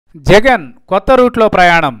జగన్ కొత్త రూట్లో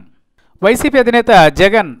ప్రయాణం. వైసీపీ అధినేత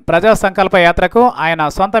జగన్ ప్రజాసంకల్ప యాత్రకు ఆయన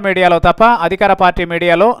సొంత మీడియాలో తప్ప అధికార పార్టీ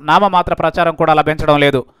మీడియాలో నామమాత్ర ప్రచారం కూడా లభించడం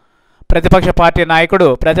లేదు. ప్రతిపక్ష పార్టీ నాయకుడు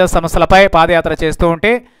ప్రజా సమస్యలపై పాదయాత్ర చేస్తూ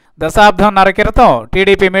ఉంటే దశాబ్దంన్నర క్రితం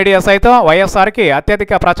టీడీపీ మీడియా సైతం వైఎస్ఆర్కి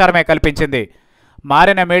అత్యధిక ప్రచారమే కల్పించింది.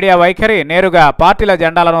 మారిన మీడియా వైఖరి నేరుగా పార్టీల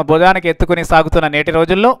జెండాలను భుజానికి ఎత్తుకుని సాగుతున్న నేటి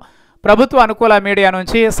రోజుల్లో ప్రభుత్వ అనుకూల మీడియా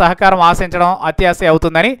నుంచి సహకారం ఆశించడం అత్యాశ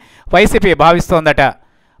అవుతుందని వైసీపీ భావిస్తోందట.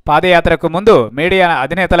 పాదయాత్రకు ముందు మీడియా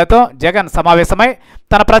అధినేతలతో జగన్ సమావేశమై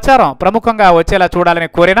తన ప్రచారం ప్రముఖంగా వచ్చేలా చూడాలని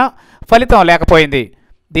కోరినా ఫలితం లేకపోయింది.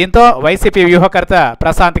 దీంతో వైసీపీ వ్యూహకర్త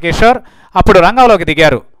ప్రశాంత్ కిషోర్ అప్పుడు రంగంలోకి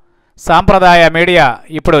దిగారు. సాంప్రదాయ మీడియా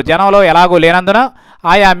ఇప్పుడు జనంలో ఎలాగూ లేనందున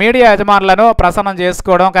ఆయా మీడియా యజమానులను ప్రసన్నం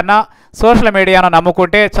చేసుకోవడం కన్నా సోషల్ మీడియాను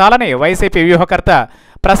నమ్ముకుంటే చాలని వైసీపీ వ్యూహకర్త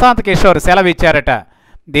ప్రశాంత్ కిషోర్ సెలవిచ్చారట.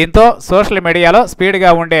 దీంతో సోషల్ మీడియాలో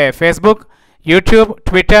స్పీడ్గా ఉండే ఫేస్బుక్, యూట్యూబ్,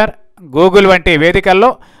 ట్విట్టర్, గూగుల్ వంటి వేదికల్లో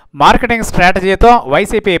మార్కెటింగ్ స్ట్రాటజీతో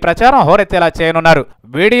వైసీపీ ప్రచారం హోరెత్తేలా చేయనున్నారు.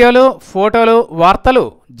 వీడియోలు, ఫోటోలు, వార్తలు,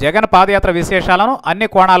 జగన్ పాదయాత్ర విశేషాలను అన్ని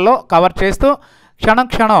కోణాల్లో కవర్ చేస్తూ క్షణం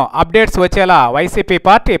క్షణం అప్డేట్స్ వచ్చేలా వైసీపీ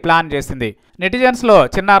పార్టీ ప్లాన్ చేసింది. నెటిజన్స్లో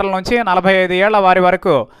చిన్నారుల నుంచి 45 ఏళ్ల వారి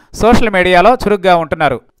వరకు సోషల్ మీడియాలో చురుగ్గా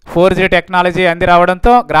ఉంటున్నారు. 4G టెక్నాలజీ అంది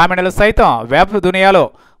రావడంతో గ్రామీణులు సైతం వెబ్ దునియాలో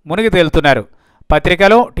మునిగి తేలుతున్నారు.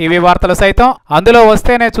 పత్రికలు, టీవీ వార్తలు సైతం అందులో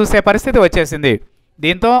వస్తేనే చూసే పరిస్థితి వచ్చేసింది.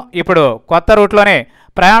 దీంతో ఇప్పుడు కొత్త రూట్లోనే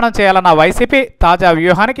ప్రయాణం చేయాలన్న వైసీపీ తాజా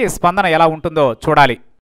వ్యూహానికి స్పందన ఎలా ఉంటుందో చూడాలి.